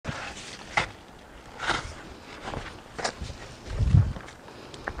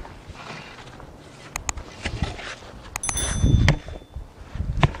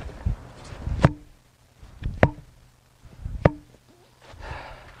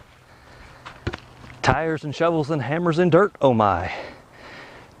Tires and shovels and hammers and dirt, oh my.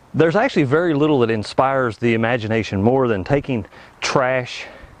 There's actually very little that inspires the imagination more than taking trash,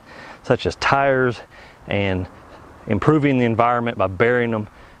 such as tires, and improving the environment by burying them,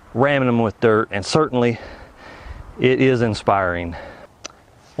 ramming them with dirt, and certainly it is inspiring.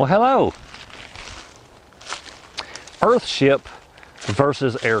 Well, hello. Earthship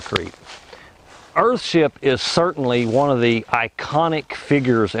versus Aircrete. Earthship is certainly one of the iconic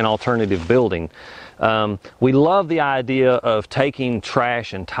figures in alternative building. We love the idea of taking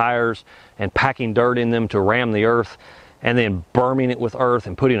trash and tires and packing dirt in them to ram the earth and then burning it with earth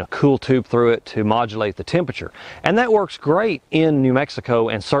and putting a cool tube through it to modulate the temperature. And that works great in New Mexico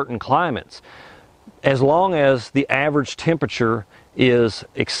and certain climates, as long as the average temperature is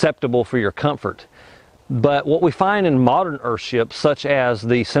acceptable for your comfort. But what we find in modern Earthships, such as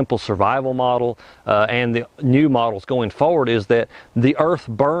the simple survival model and the new models going forward, is that the earth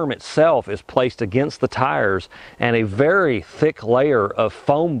berm itself is placed against the tires, and a very thick layer of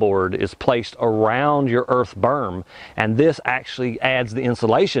foam board is placed around your earth berm, and this actually adds the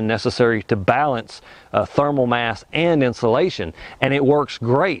insulation necessary to balance thermal mass and insulation, and it works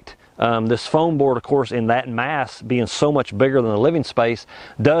great. This foam board, of course, in that mass being so much bigger than the living space,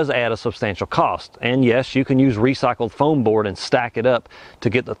 does add a substantial cost. And yes, you can use recycled foam board and stack it up to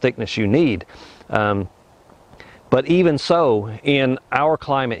get the thickness you need. But even so, in our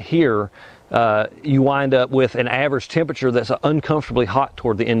climate here, you wind up with an average temperature that's uncomfortably hot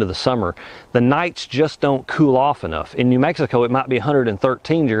toward the end of the summer. The nights just don't cool off enough. In New Mexico, it might be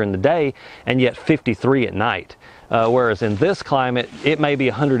 113 during the day and yet 53 at night. Whereas in this climate, it may be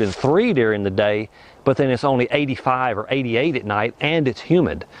 103 during the day, but then it's only 85 or 88 at night, and it's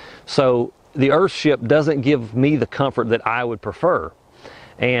humid. So the Earthship doesn't give me the comfort that I would prefer.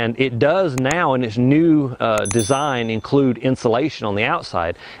 And it does now in its new design include insulation on the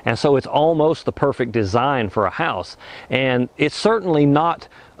outside, and so it's almost the perfect design for a house. And it's certainly not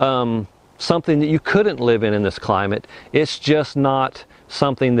something that you couldn't live in this climate. It's just not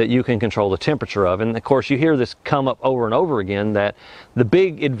something that you can control the temperature of. And of course, you hear this come up over and over again, that the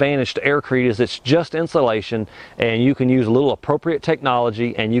big advantage to Aircrete is it's just insulation, and you can use a little appropriate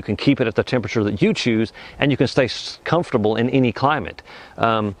technology, and you can keep it at the temperature that you choose, and you can stay comfortable in any climate.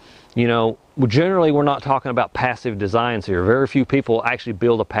 You know, generally we're not talking about passive designs here. Very few people actually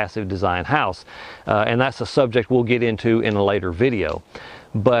build a passive design house, and that's a subject we'll get into in a later video.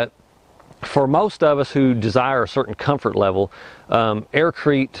 But for most of us who desire a certain comfort level,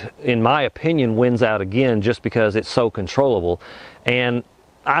 Aircrete, in my opinion, wins out again just because it's so controllable. And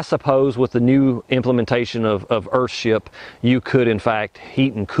I suppose with the new implementation of Earthship, you could in fact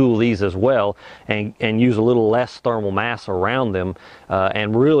heat and cool these as well, and use a little less thermal mass around them,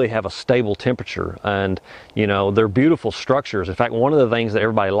 and really have a stable temperature. And you know, they're beautiful structures. In fact, one of the things that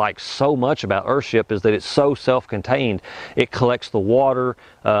everybody likes so much about Earthship is that it's so self-contained. It collects the water,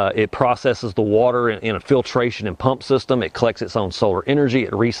 it processes the water in a filtration and pump system, it collects its own solar energy,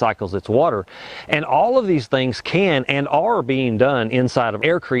 it recycles its water, and all of these things can and are being done inside of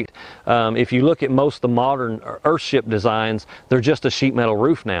Aircrete. If you look at most of the modern Earthship designs, they're just a sheet metal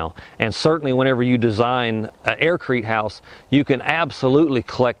roof now. And certainly whenever you design an Aircrete house, you can absolutely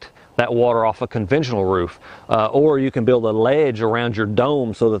collect that water off a conventional roof, or you can build a ledge around your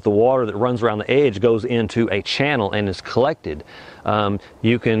dome so that the water that runs around the edge goes into a channel and is collected.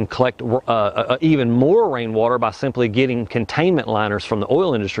 You can collect even more rainwater by simply getting containment liners from the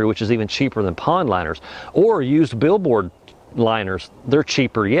oil industry, which is even cheaper than pond liners, or used billboard liners. They're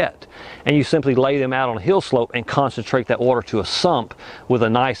cheaper yet, and you simply lay them out on a hill slope and concentrate that water to a sump with a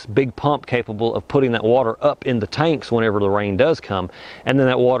nice big pump capable of putting that water up in the tanks whenever the rain does come, and then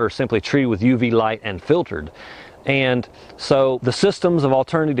that water is simply treated with UV light and filtered. And so the systems of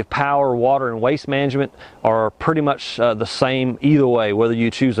alternative power, water, and waste management are pretty much the same either way, whether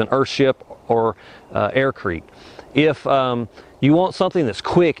you choose an Earthship or Aircrete. If you want something that's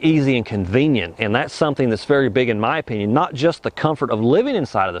quick, easy, and convenient, and that's something that's very big in my opinion, not just the comfort of living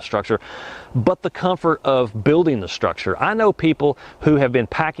inside of the structure, but the comfort of building the structure. I know people who have been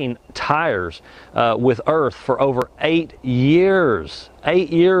packing tires with earth for over 8 years.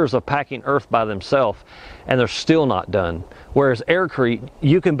 8 years of packing earth by themselves, and they're still not done. Whereas Aircrete,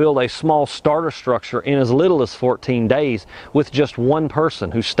 you can build a small starter structure in as little as 14 days with just one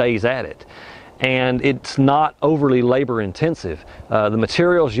person who stays at it. And it's not overly labor intensive. The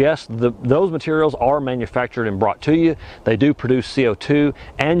materials, yes, those materials are manufactured and brought to you. They do produce CO2,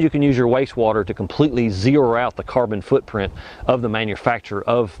 and you can use your wastewater to completely zero out the carbon footprint of the manufacture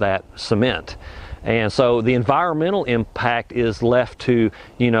of that cement. And so the environmental impact is left to,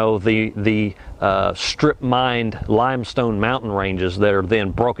 you know, the strip mined limestone mountain ranges that are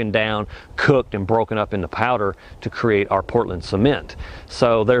then broken down, cooked, and broken up into powder to create our Portland cement.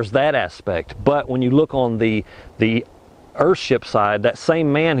 So there's that aspect. But when you look on the Earthship side, that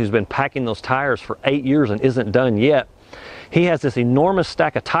same man who's been packing those tires for 8 years and isn't done yet, he has this enormous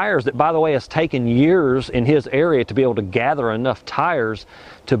stack of tires that, by the way, has taken years in his area to be able to gather enough tires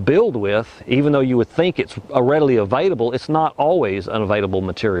to build with. Even though you would think it's readily available, it's not always an available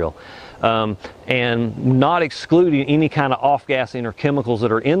material. And not excluding any kind of off-gassing or chemicals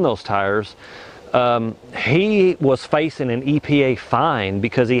that are in those tires, he was facing an EPA fine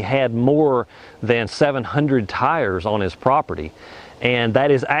because he had more than 700 tires on his property. And that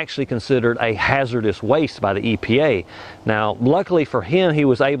is actually considered a hazardous waste by the EPA. Now, luckily for him, he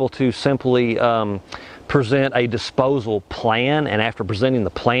was able to simply present a disposal plan, and after presenting the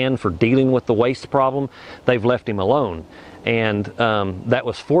plan for dealing with the waste problem, they've left him alone. And that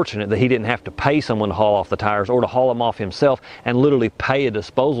was fortunate that he didn't have to pay someone to haul off the tires or to haul them off himself and literally pay a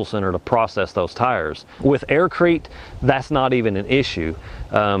disposal center to process those tires. With Aircrete, that's not even an issue.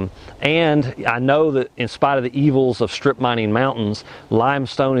 And I know that in spite of the evils of strip mining mountains,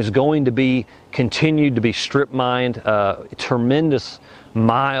 limestone is going to be continued to be strip mined. Tremendous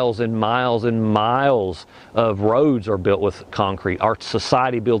miles and miles and miles of roads are built with concrete. Our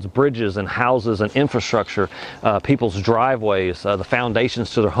society builds bridges and houses and infrastructure, people's driveways, the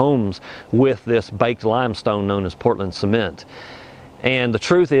foundations to their homes with this baked limestone known as Portland cement. And the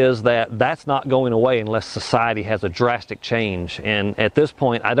truth is that that's not going away unless society has a drastic change. And at this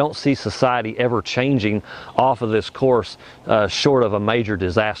point, I don't see society ever changing off of this course short of a major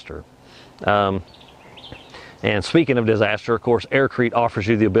disaster. And speaking of disaster, of course, Aircrete offers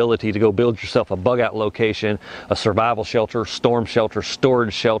you the ability to go build yourself a bug-out location, a survival shelter, storm shelter,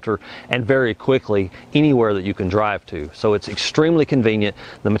 storage shelter, and very quickly anywhere that you can drive to. So it's extremely convenient.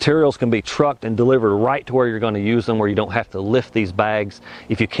 The materials can be trucked and delivered right to where you're going to use them, where you don't have to lift these bags.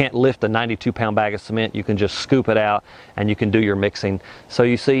 If you can't lift a 92-pound bag of cement, you can just scoop it out and you can do your mixing. So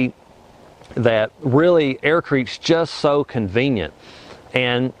you see that really Aircrete's just so convenient.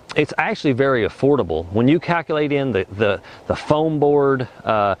 And it's actually very affordable. When you calculate in the foam board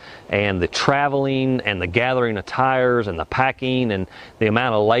and the traveling and the gathering of tires and the packing and the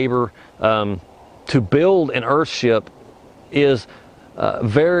amount of labor, to build an Earthship is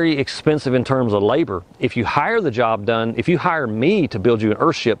very expensive in terms of labor. If you hire the job done, if you hire me to build you an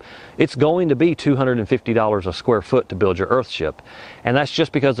Earthship, it's going to be $250 a square foot to build your Earthship. And that's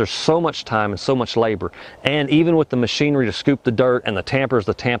just because there's so much time and so much labor. And even with the machinery to scoop the dirt and the tampers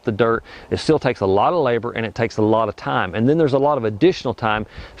to tamp the dirt, it still takes a lot of labor and it takes a lot of time. And then there's a lot of additional time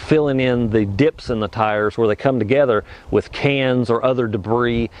filling in the dips in the tires where they come together with cans or other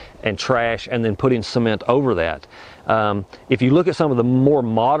debris and trash, and then putting cement over that. If you look at some of the more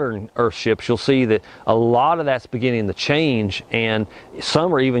modern Earthships, you'll see that a lot of that's beginning to change, and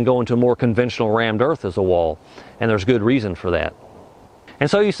some are even going to more conventional rammed earth as a wall, and there's good reason for that. And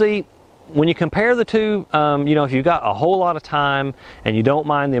so you see, when you compare the two, you know, if you've got a whole lot of time and you don't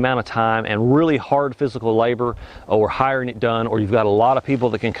mind the amount of time and really hard physical labor, or hiring it done, or you've got a lot of people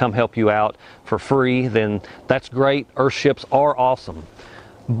that can come help you out for free, then that's great. Earthships are awesome.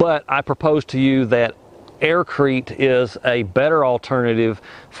 But I propose to you that Aircrete is a better alternative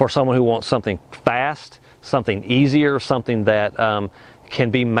for someone who wants something fast, something easier, something that can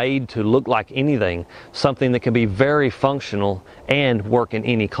be made to look like anything, something that can be very functional and work in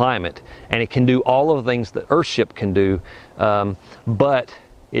any climate. And it can do all of the things that Earthship can do, but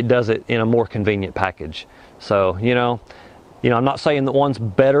it does it in a more convenient package. So, you know, I'm not saying that one's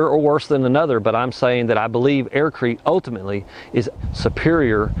better or worse than another, but I'm saying that I believe Aircrete ultimately is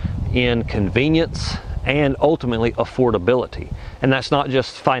superior in convenience and ultimately affordability. And that's not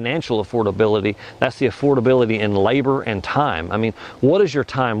just financial affordability, that's the affordability in labor and time. I mean, what is your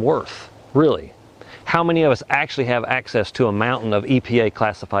time worth, really? How many of us actually have access to a mountain of EPA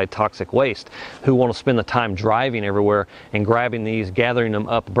classified toxic waste who want to spend the time driving everywhere and grabbing these, gathering them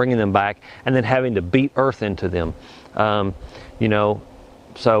up, bringing them back, and then having to beat earth into them? You know,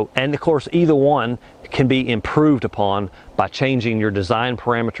 so, and of course, either one can be improved upon by changing your design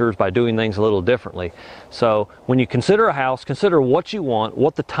parameters, by doing things a little differently. So when you consider a house, consider what you want,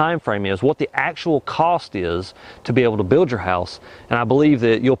 what the time frame is, what the actual cost is to be able to build your house, and I believe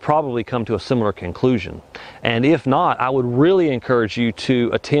that you'll probably come to a similar conclusion. And if not, I would really encourage you to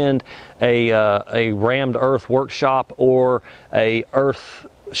attend a rammed earth workshop or a earth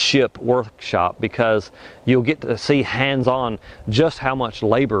Earthship workshop, because you'll get to see hands-on just how much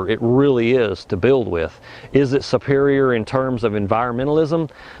labor it really is to build with. Is it superior in terms of environmentalism?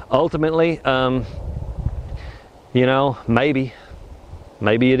 Ultimately, you know, maybe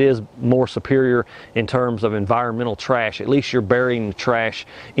it is more superior in terms of environmental trash. At least you're burying the trash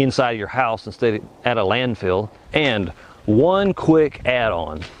inside your house instead of at a landfill. And one quick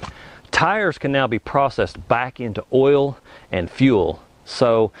add-on. Tires can now be processed back into oil and fuel.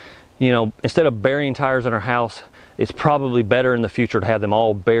 So, you know, instead of burying tires in our house, it's probably better in the future to have them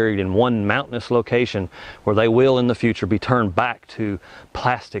all buried in one mountainous location where they will in the future be turned back to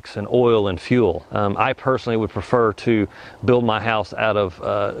plastics and oil and fuel. I personally would prefer to build my house out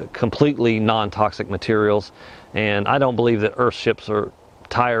of completely non-toxic materials, and I don't believe that Earthships or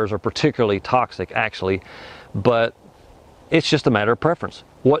tires are particularly toxic actually, but it's just a matter of preference.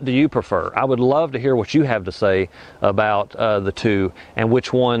 What do you prefer? I would love to hear what you have to say about the two, and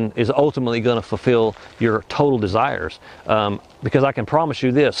which one is ultimately going to fulfill your total desires. Because I can promise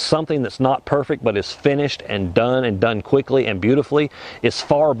you this, something that's not perfect but is finished and done quickly and beautifully is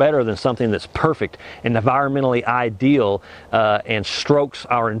far better than something that's perfect and environmentally ideal and strokes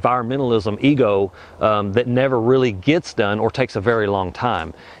our environmentalism ego that never really gets done or takes a very long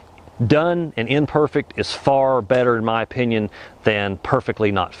time. Done and imperfect is far better, in my opinion, than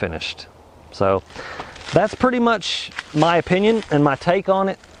perfectly not finished. So that's pretty much my opinion and my take on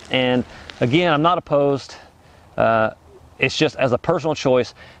it. And again, I'm not opposed. It's just as a personal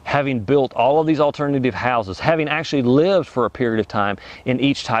choice, having built all of these alternative houses, having actually lived for a period of time in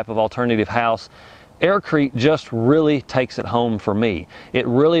each type of alternative house, Aircrete just really takes it home for me. It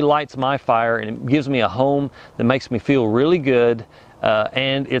really lights my fire, and it gives me a home that makes me feel really good.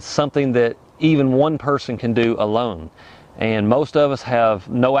 And it's something that even one person can do alone. And most of us have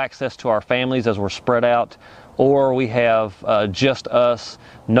no access to our families as we're spread out, or we have just us,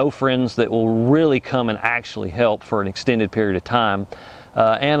 no friends that will really come and actually help for an extended period of time.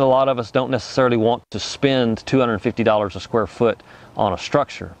 And a lot of us don't necessarily want to spend $250 a square foot on a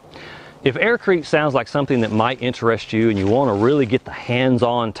structure. If Aircrete sounds like something that might interest you and you want to really get the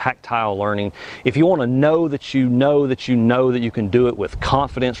hands-on tactile learning, if you want to know that you know that you know that you can do it with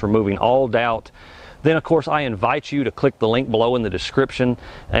confidence, removing all doubt, then of course I invite you to click the link below in the description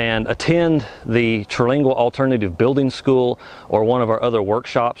and attend the Terlingua Alternative Building School or one of our other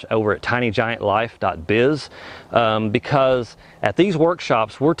workshops over at tinygiantlife.biz, because at these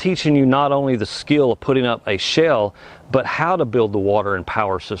workshops we're teaching you not only the skill of putting up a shell, but how to build the water and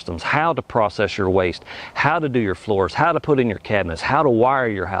power systems, how to process your waste, how to do your floors, how to put in your cabinets, how to wire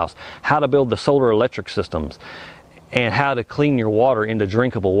your house, how to build the solar electric systems, and how to clean your water into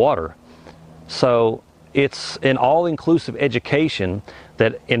drinkable water. So it's an all-inclusive education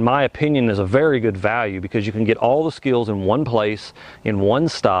that, in my opinion, is a very good value, because you can get all the skills in one place, in one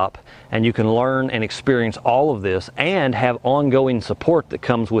stop, and you can learn and experience all of this and have ongoing support that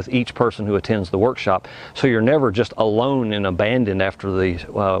comes with each person who attends the workshop. So you're never just alone and abandoned after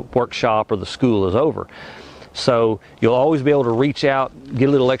the workshop or the school is over. So you'll always be able to reach out, get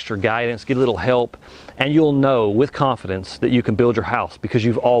a little extra guidance, get a little help, and you'll know with confidence that you can build your house because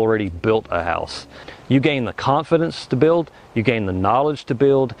you've already built a house. You gain the confidence to build, you gain the knowledge to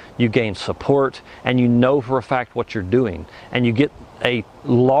build, you gain support, and you know for a fact what you're doing. And you get a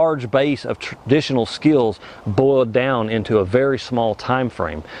large base of traditional skills boiled down into a very small time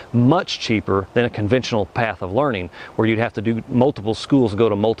frame, much cheaper than a conventional path of learning where you'd have to do multiple schools, go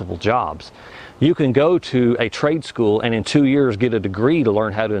to multiple jobs. You can go to a trade school and in 2 years get a degree to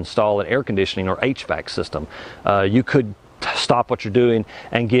learn how to install an air conditioning or HVAC system. You could stop what you're doing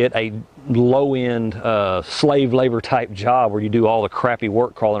and get a low-end slave labor type job where you do all the crappy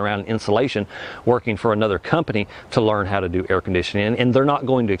work crawling around in insulation, working for another company to learn how to do air conditioning. And they're not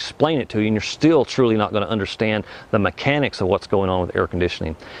going to explain it to you, and you're still truly not going to understand the mechanics of what's going on with air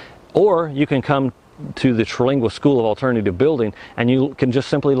conditioning. Or you can come to the Terlingua School of Alternative Building and you can just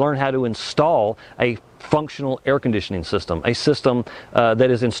simply learn how to install a functional air conditioning system, a system that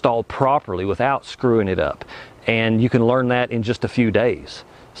is installed properly without screwing it up. And you can learn that in just a few days.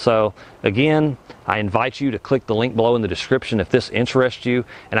 So again, I invite you to click the link below in the description if this interests you,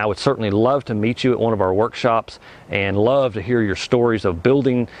 and I would certainly love to meet you at one of our workshops and love to hear your stories of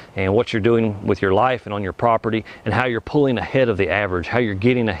building and what you're doing with your life and on your property, and how you're pulling ahead of the average, how you're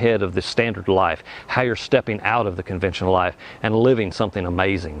getting ahead of the standard life, how you're stepping out of the conventional life and living something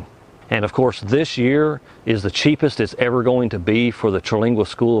amazing. And of course, this year is the cheapest it's ever going to be for the Terlingua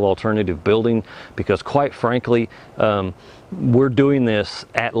School of Alternative Building, because quite frankly, we're doing this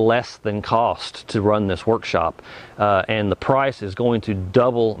at less than cost to run this workshop, and the price is going to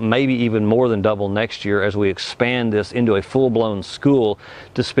double, maybe even more than double next year as we expand this into a full-blown school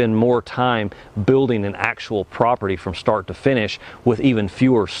to spend more time building an actual property from start to finish with even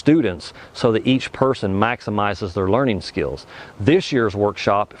fewer students, so that each person maximizes their learning skills. This year's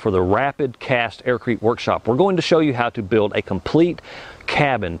workshop, for the Rapid Cast Aircrete workshop, we're going to show you how to build a complete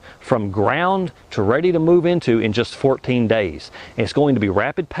cabin from ground to ready to move into in just 14 days. And it's going to be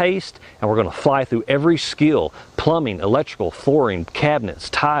rapid paced, and we're going to fly through every skill: plumbing, electrical, flooring, cabinets,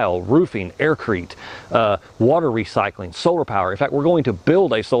 tile, roofing, Aircrete, water recycling, solar power. In fact, we're going to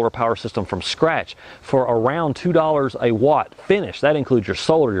build a solar power system from scratch for around $2 a watt finish. That includes your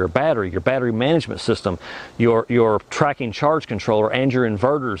solar, your battery management system, your tracking charge controller, and your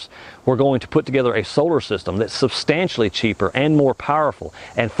inverters. We're going to put together a solar system that's substantially cheaper and more powerful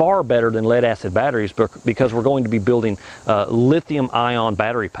and far better than lead acid batteries, because we're going to be building lithium-ion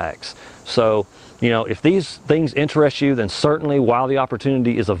battery packs. So, you know, if these things interest you, then certainly, while the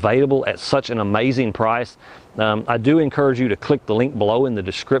opportunity is available at such an amazing price, I do encourage you to click the link below in the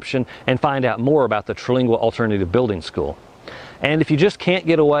description and find out more about the Terlingua Alternative Building School. And if you just can't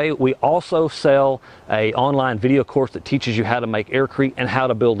get away, we also sell an online video course that teaches you how to make Aircrete and how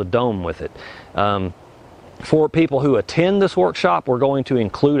to build a dome with it. For people who attend this workshop, we're going to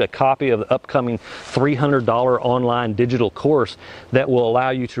include a copy of the upcoming $300 online digital course that will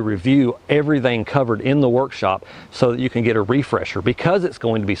allow you to review everything covered in the workshop, so that you can get a refresher. Because it's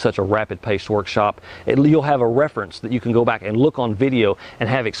going to be such a rapid-paced workshop, you'll have a reference that you can go back and look on video and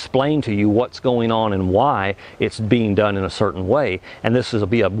have explained to you what's going on and why it's being done in a certain way. And this will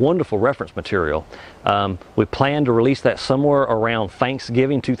be a wonderful reference material. We plan to release that somewhere around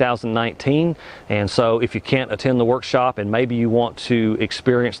Thanksgiving 2019, and so if you can't attend the workshop and maybe you want to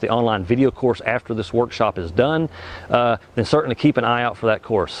experience the online video course after this workshop is done, then certainly keep an eye out for that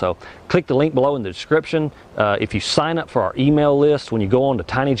course. So click the link below in the description. If you sign up for our email list, when you go on to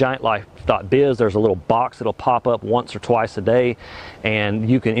tinygiantlife.biz, there's a little box that'll pop up once or twice a day, and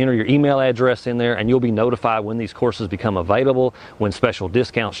you can enter your email address in there, and you'll be notified when these courses become available, when special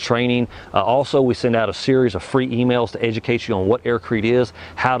discounts, training. Also, we send out a series of free emails to educate you on what Aircrete is,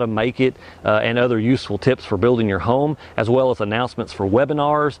 how to make it, and other useful tips for building your home, as well as announcements for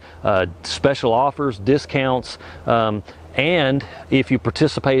webinars, special offers, discounts, and if you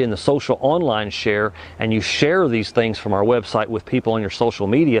participate in the social online share and you share these things from our website with people on your social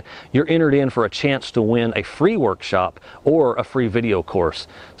media, you're entered in for a chance to win a free workshop or a free video course.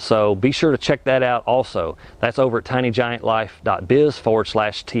 So be sure to check that out also. That's over at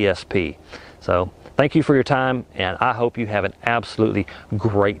tinygiantlife.biz/TSP. So thank you for your time, and I hope you have an absolutely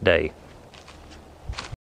great day.